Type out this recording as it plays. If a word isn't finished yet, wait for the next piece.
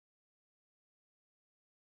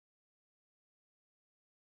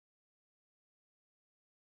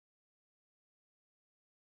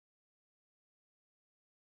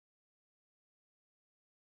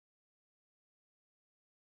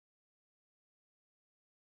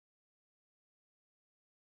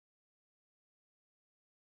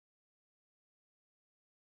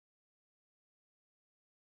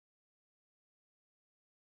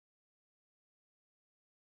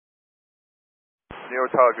New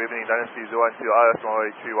York Tower, good evening, Dynasty 012, IS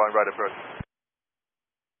runway 31 right approach.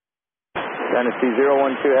 Dynasty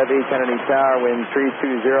 012 Heavy, Kennedy Tower, wind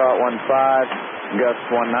 320 at 15, gust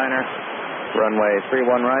 19er, runway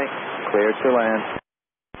 31 right, clear to land.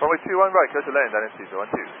 Runway 21 right, clear to land, Dynasty 012.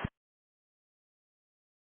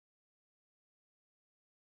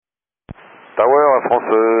 Tower, Air France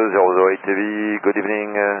 008 Heavy, good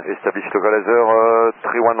evening, establish local laser,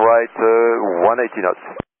 31 right, 180 knots.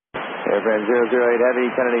 Air France 008 Heavy,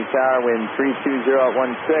 Kennedy Tower, wind 320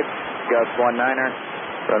 at 16, gust 19er,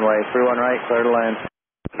 runway 31 right, clear to land.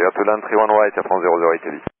 Clear to land, 31 right, Air France 008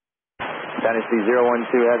 Heavy. Dynasty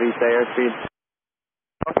 012 Heavy, say airspeed.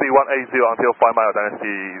 Speed 180 until 5 mile,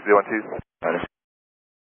 Dynasty 012.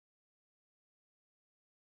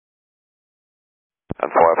 And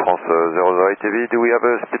for Air France 008 Heavy, do we have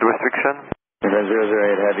a speed restriction? Air France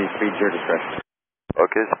 008 Heavy, speed your discretion.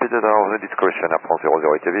 Okay, speed at our discretion, Air France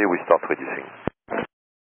 008 Heavy, we start reducing.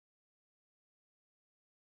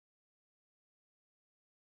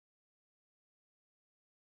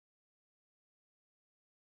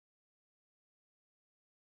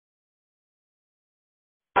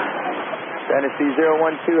 Dynasty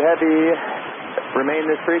 012 Heavy, remain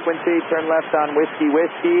this frequency, turn left on Whiskey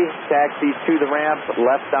Whiskey, taxi to the ramp,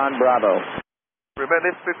 left on Bravo. Remain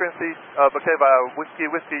this frequency, vacate via Whiskey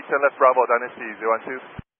Whiskey, turn left Bravo, Dynasty 012.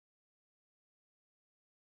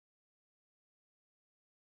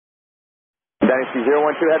 Dynasty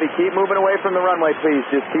 012 Heavy, keep moving away from the runway, please.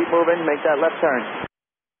 Just keep moving, make that left turn.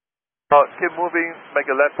 Keep moving,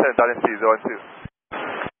 make a left turn, Dynasty 012.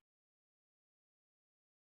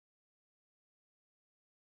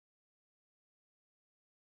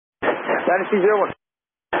 Dynasty 01.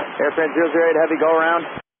 Air France 008 Heavy, go around.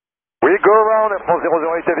 We go around, Air France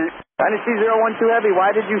 008 Heavy. Dynasty 012 Heavy,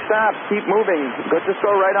 why did you stop? Keep moving. Just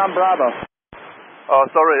go right on Bravo.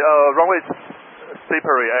 Sorry, runway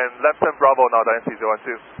slippery and left turn Bravo now, Dynasty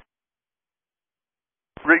 012.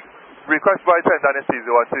 Request right turn, Dynasty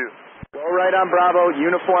 012. Go right on Bravo,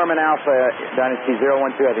 uniform and Alpha, Dynasty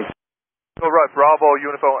 012 Heavy. Go right, Bravo,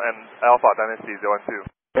 uniform and Alpha, Dynasty 012.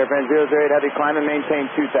 Air France 008 Heavy, climb and maintain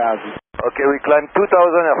 2000. Okay, we climb 2000,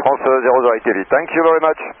 Air France 008 Heavy. Thank you very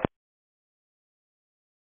much.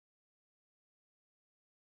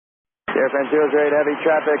 Air France 008 Heavy,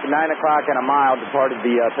 traffic 9 o'clock and a mile, departed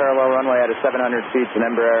the parallel runway at a 700 feet, and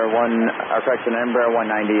Embraer 190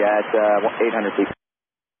 at 800 feet.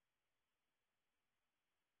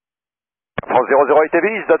 Air France 008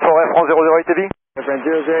 Heavy, is that for Air France 008 Heavy? Air France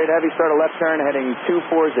 008 Heavy, start a left turn heading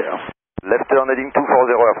 240. Left turn heading 240,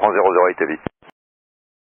 Air France 008 Heavy.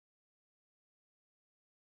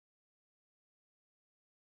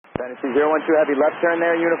 Dynasty 012 Heavy, left turn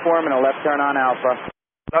there, uniform, and a left turn on Alpha.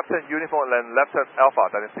 Left turn uniform and left turn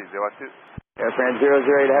Alpha, Dynasty 012. Air France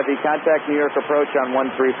 008 Heavy, contact New York approach on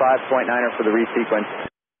 135.9er for the resequence.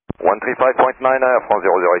 135.9, Air France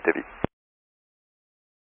 008 Heavy.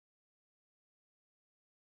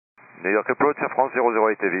 New York approach, Air France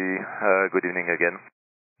 008 Heavy. Good evening again.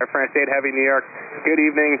 Air France 8 Heavy, New York. Good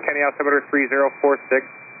evening, Kenny altimeter 3046.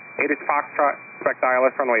 8 is Foxtrot, expect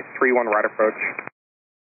ILS runway 31 right approach.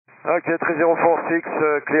 Okay, 3046,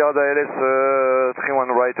 cleared ILS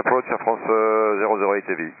 31 right approach, Air France 008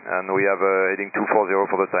 Heavy. And we have heading 240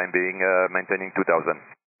 for the time being, maintaining 2000.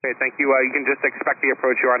 Okay, thank you. You can just expect the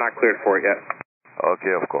approach. You are not cleared for it yet.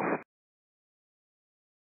 Okay, of course.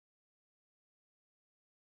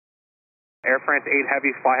 Air France 8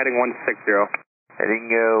 Heavy, fly heading 160. Heading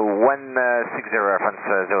 160, Air France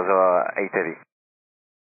 008 Heavy.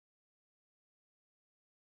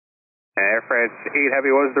 Air France 8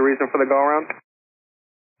 Heavy, what was the reason for the go-around?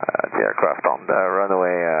 The aircraft on the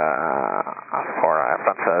runway for Air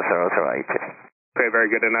France 008 Heavy. Okay,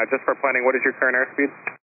 very good. And just for planning, what is your current airspeed?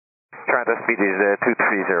 Current airspeed is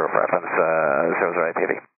 230 for Air France 008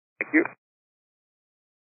 Heavy. Thank you.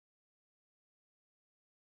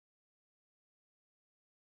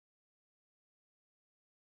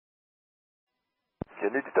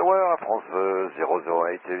 Kennedy Tower, Air France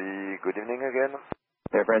 008 Heavy. Good evening again.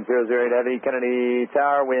 Air France 008 Heavy, Kennedy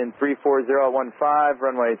Tower, wind 340 at 15,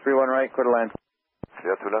 runway 31 right, clear to land.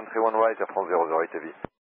 Clear to land 31 right, Air France 008 Heavy.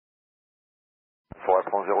 For Air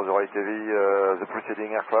France 008 Heavy, the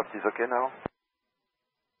preceding aircraft is okay now?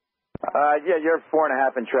 Yeah, you're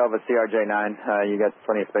 4.5 in trail of a CRJ-9. You got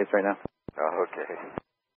plenty of space right now. Okay.